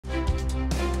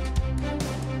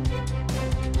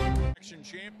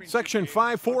Section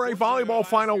 5 4A volleyball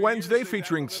final Wednesday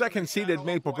featuring second-seeded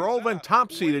Maple Grove and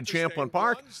top-seeded Champlin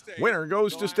Park. Winner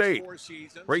goes to state.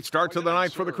 Great start to the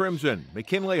night for the Crimson.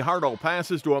 McKinley Hartle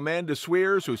passes to Amanda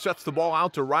Swears, who sets the ball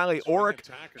out to Riley Orrick.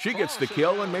 She gets the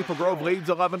kill, and Maple Grove leads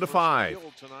 11-5.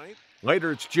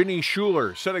 Later, it's Ginny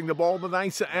Schuler setting the ball to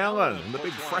Nysa Allen, and the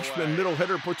big freshman middle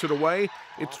hitter puts it away.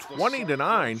 It's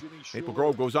 20-9. Maple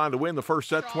Grove goes on to win the first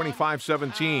set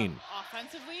 25-17.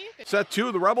 Set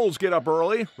 2, the Rebels get up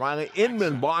early. Riley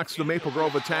Inman blocks the Maple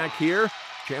Grove attack here.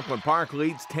 Champlin Park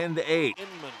leads 10-8.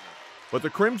 But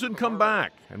the Crimson come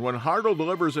back, and when Hartle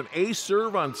delivers an ace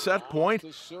serve on set point,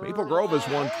 Maple Grove has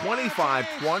won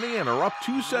 25-20 and are up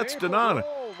 2-0.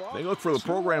 They look for the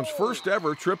program's first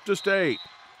ever trip to state.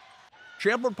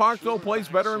 Champlin Park, though, plays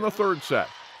better in the third set.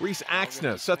 Reese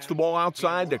Axness sets the ball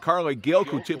outside to Carly Gilk,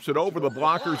 who tips it over the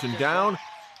blockers and down.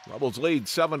 Rebels lead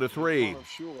 7-3.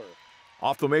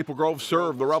 Off the Maple Grove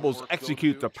serve, the Rebels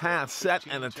execute the pass, set,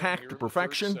 and attack to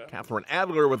perfection. Catherine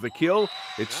Adler with the kill.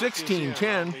 It's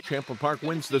 16-10. Champlin Park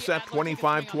wins the set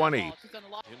 25-20.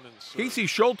 Casey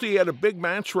Schulte had a big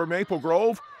match for Maple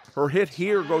Grove. Her hit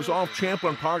here goes off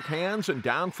Champlin Park hands and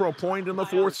down for a point in the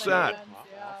fourth set.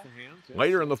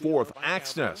 Later in the fourth,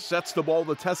 Axness sets the ball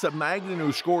to Tessa Magnin,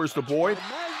 who scores the point.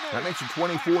 That makes it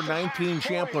 24-19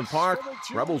 Champlin Park.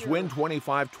 Rebels win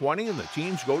 25-20, and the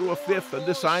teams go to a fifth and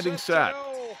deciding set.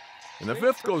 And the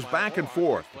fifth goes back and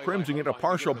forth. The Crimson get a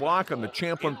partial block on the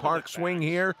Champlin Park swing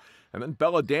here, and then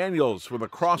Bella Daniels with a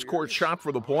cross-court shot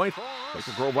for the point.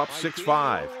 Maple Grove up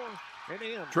 6-5.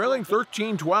 Trailing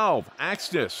 13-12,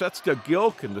 Axness sets to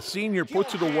Gilk, and the senior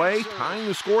puts it away, tying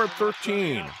the score at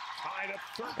 13.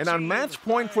 And on match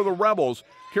point for the Rebels,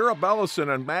 Kara Bellison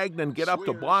and Magnan get up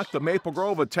to block the Maple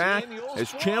Grove attack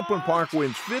as Champlin Park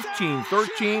wins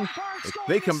 15-13.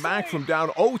 They come back from down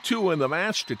 0-2 in the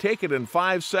match to take it in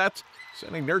 5 sets,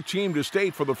 sending their team to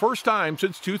state for the first time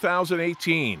since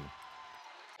 2018.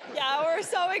 Yeah, we're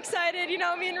so excited. You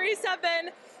know, me and Reese have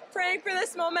been praying for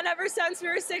this moment ever since we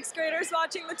were 6th graders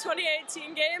watching the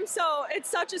 2018 game. So it's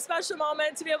such a special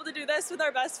moment to be able to do this with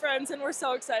our best friends, and we're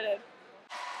so excited.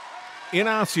 In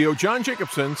Osseo, John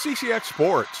Jacobson, CCX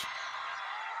Sports.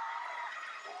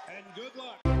 And good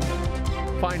luck.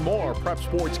 Find more prep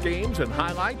sports games and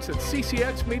highlights at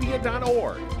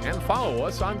ccxmedia.org and follow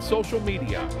us on social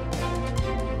media.